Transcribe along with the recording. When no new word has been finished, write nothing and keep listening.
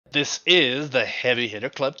This is the Heavy Hitter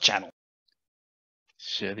Club channel.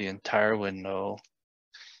 Share the entire window.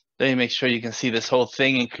 Let me make sure you can see this whole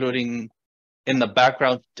thing, including in the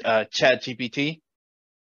background ChatGPT.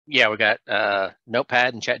 Yeah, we got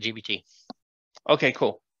Notepad and ChatGPT. Okay,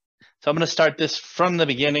 cool. So I'm going to start this from the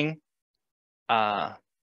beginning. Let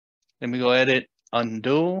me go edit,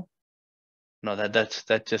 undo. No,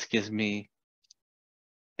 that just gives me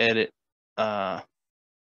edit.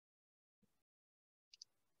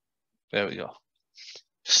 There we go.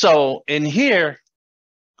 So in here,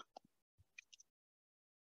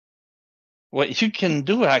 what you can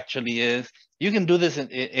do actually is you can do this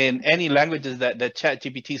in any languages that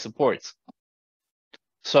ChatGPT supports.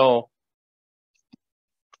 So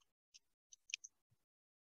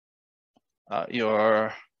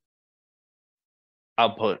your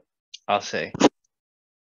output, I'll say.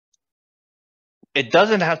 It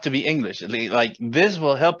doesn't have to be English. Like this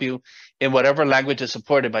will help you in whatever language is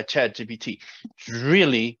supported by ChatGPT. It's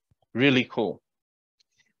really, really cool.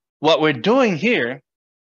 What we're doing here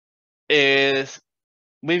is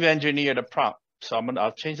we've engineered a prompt. So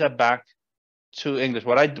I'll change that back to English.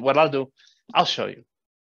 What I'll do, I'll show you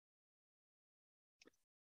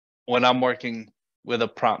when I'm working with a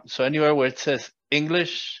prompt. So anywhere where it says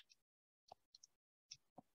English.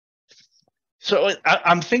 So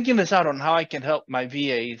I'm thinking this out on how I can help my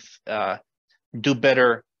VAs do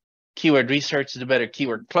better keyword research, do better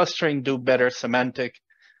keyword clustering, do better semantic,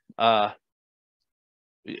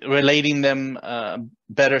 relating them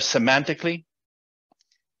better semantically,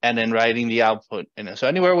 and then writing the output. And so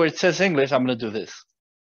anywhere where it says English, I'm going to do this,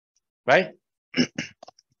 right?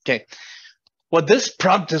 Okay. What this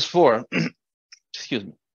prompt is for, excuse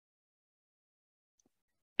me,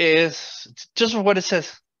 is just what it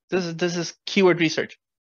says. This is keyword research.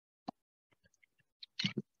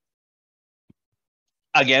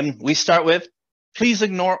 Again, we start with, please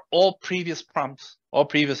ignore all previous prompts, all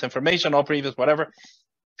previous information, all previous whatever.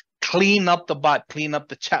 Clean up the bot, clean up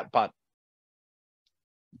the chat bot.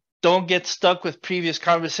 Don't get stuck with previous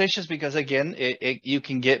conversations because again, you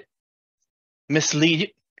can get misleading.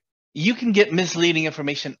 You can get misleading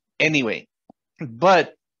information anyway.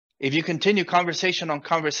 But if you continue conversation on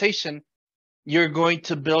conversation, you're going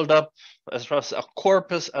to build up as far as a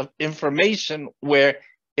corpus of information where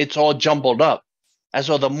it's all jumbled up. And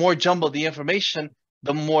so the more jumbled the information,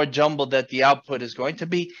 the more jumbled that the output is going to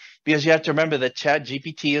be, because you have to remember that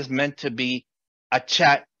ChatGPT is meant to be a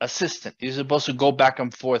chat assistant. You're supposed to go back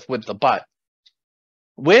and forth with the bot.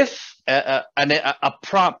 With a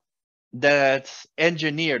prompt that's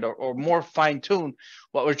engineered or more fine-tuned,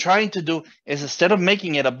 what we're trying to do is instead of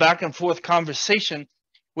making it a back and forth conversation,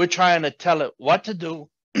 we're trying to tell it what to do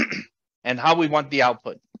and how we want the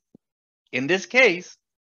output. In this case,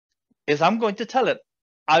 is I'm going to tell it,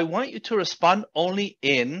 I want you to respond only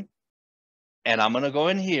in, and I'm going to go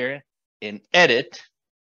in here in edit,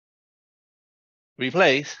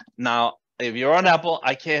 replace. Now, if you're on Apple,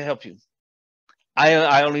 I can't help you.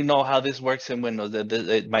 I only know how this works in Windows,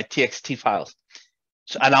 my TXT files.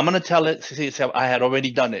 So, and I'm going to tell it, see, I had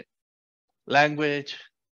already done it. Language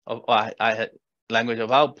of, I had language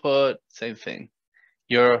of output, same thing.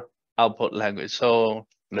 Your output language. So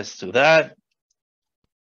let's do that.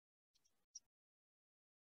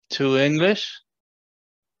 To English.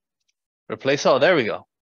 Replace all. There we go.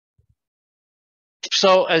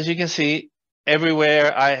 So as you can see,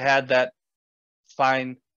 everywhere I had that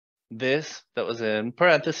find this that was in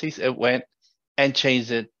parentheses, it went and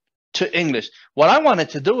changed it to English. What I wanted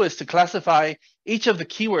to do is to classify each of the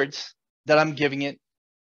keywords that I'm giving it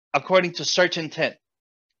according to search intent.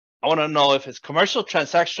 I want to know if it's commercial,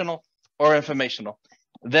 transactional, or informational.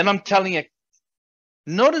 Then I'm telling it,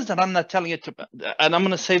 notice that I'm not telling it to, and I'm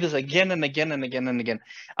going to say this again and again and again and again.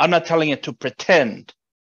 I'm not telling it to pretend.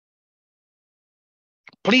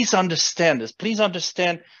 Please understand this. Please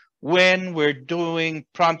understand when we're doing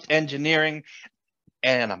prompt engineering,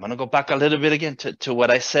 and I'm going to go back a little bit again to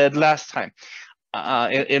what I said last time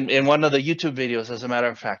in one of the YouTube videos, as a matter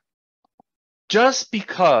of fact. Just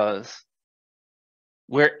because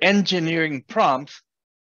we're engineering prompts,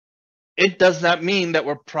 it does not mean that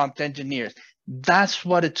we're prompt engineers. That's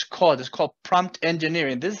what it's called. It's called prompt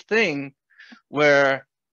engineering. This thing where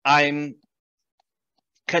I'm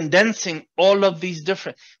condensing all of these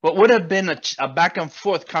different, what would have been a back and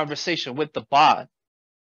forth conversation with the bot,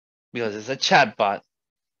 because it's a chat bot,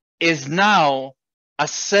 is now a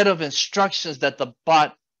set of instructions that the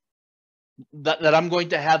bot, that I'm going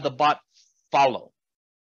to have the bot follow.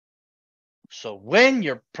 So when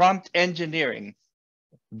you're prompt engineering,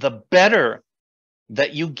 the better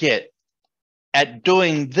that you get at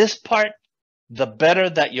doing this part, the better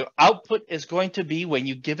that your output is going to be when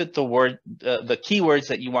you give it the word, the keywords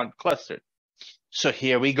that you want clustered. So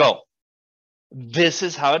here we go. This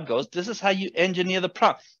is how it goes. This is how you engineer the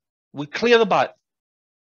prompt. We clear the bot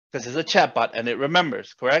because it's a chat bot and it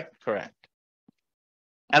remembers, correct? Correct.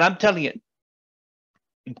 And I'm telling it,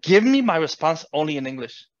 give me my response only in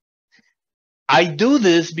English. I do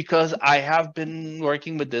this because I have been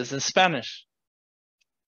working with this in Spanish.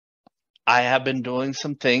 I have been doing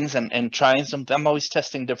some things and trying some, I'm always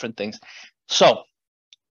testing different things. So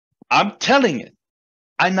I'm telling it,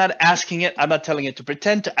 I'm not asking it, I'm not telling it to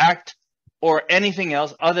pretend to act or anything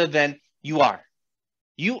else other than you are.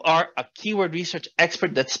 You are a keyword research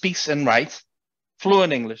expert that speaks and writes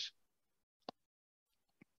fluent English.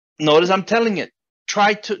 Notice I'm telling it,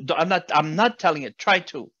 try to, I'm not telling it, try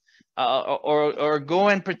to. Or go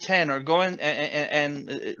and pretend, or go and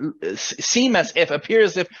seem as if, appear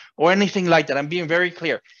as if, or anything like that. I'm being very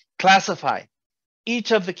clear. Classify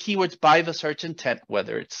each of the keywords by the search intent,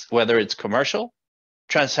 whether it's commercial,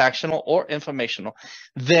 transactional, or informational.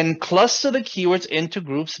 Then cluster the keywords into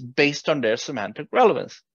groups based on their semantic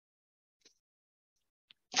relevance.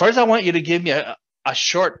 First, I want you to give me a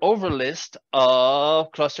short overlist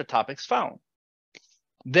of cluster topics found.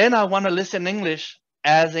 Then I want to list in English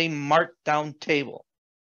as a markdown table.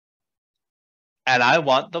 And I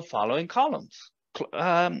want the following columns.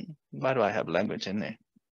 Why do I have language in there?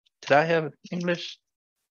 Did I have English?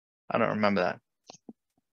 I don't remember that.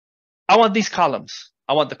 I want these columns.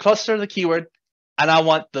 I want the cluster of the keyword, and I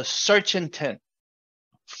want the search intent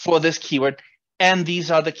for this keyword. And these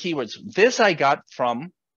are the keywords. This I got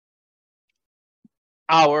from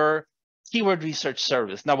our keyword research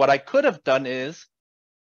service. Now, what I could have done is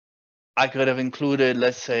I could have included,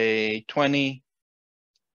 let's say, 20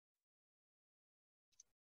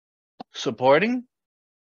 supporting.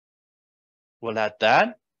 We'll add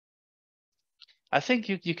that. I think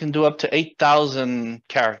you can do up to 8,000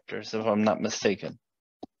 characters, if I'm not mistaken,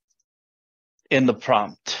 in the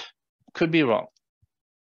prompt. Could be wrong.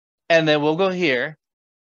 And then we'll go here,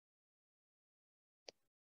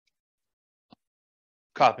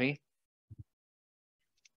 copy,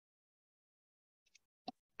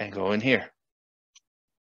 and go in here.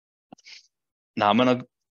 Now I'm going to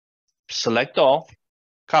select all,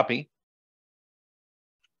 copy,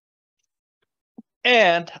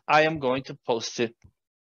 and I am going to post it.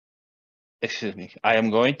 Excuse me. I am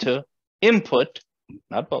going to input,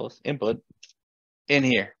 not post, input in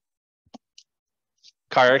here.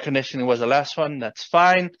 Car air conditioning was the last one. That's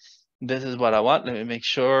fine. This is what I want. Let me make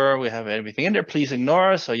sure we have everything in there. Please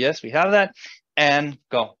ignore. So yes, we have that. And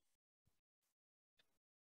go.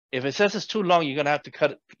 If it says it's too long, you're going to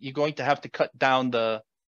have to cut down the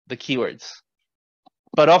keywords.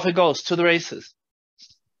 But off it goes to the races.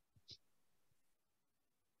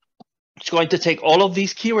 It's going to take all of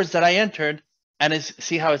these keywords that I entered and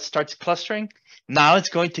see how it starts clustering. Now it's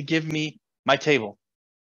going to give me my table.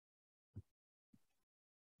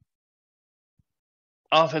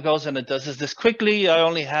 Off it goes, and it does this quickly. I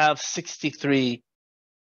only have 63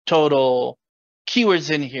 total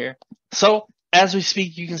keywords in here. So as we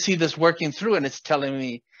speak, you can see this working through, and it's telling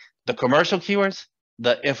me the commercial keywords,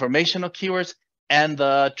 the informational keywords, and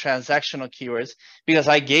the transactional keywords, because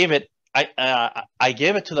I gave it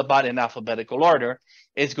to the bot in alphabetical order.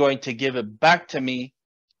 It's going to give it back to me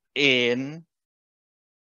in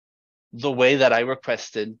the way that I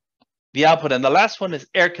requested the output. And the last one is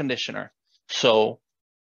air conditioner. So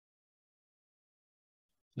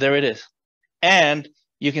there it is. And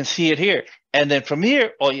you can see it here. And then from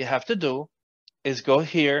here, all you have to do is go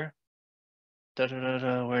here. Where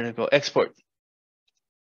to go? Export.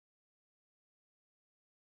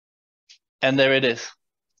 And there it is.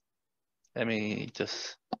 Let me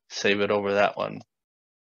just save it over that one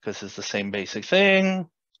because it's the same basic thing.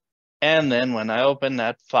 And then when I open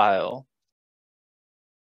that file,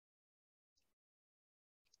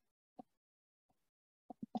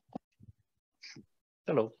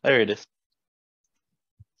 hello, there it is.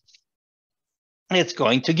 It's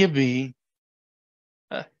going to give me,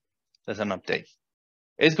 there's an update.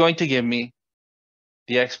 It's going to give me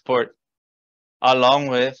the export along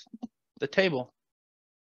with the table.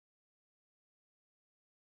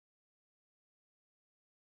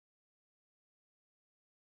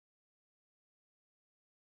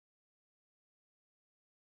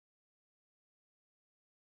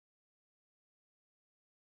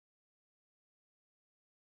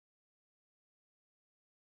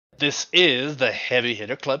 This is the Heavy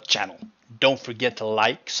Hitter Club channel. Don't forget to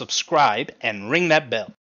like, subscribe, and ring that bell.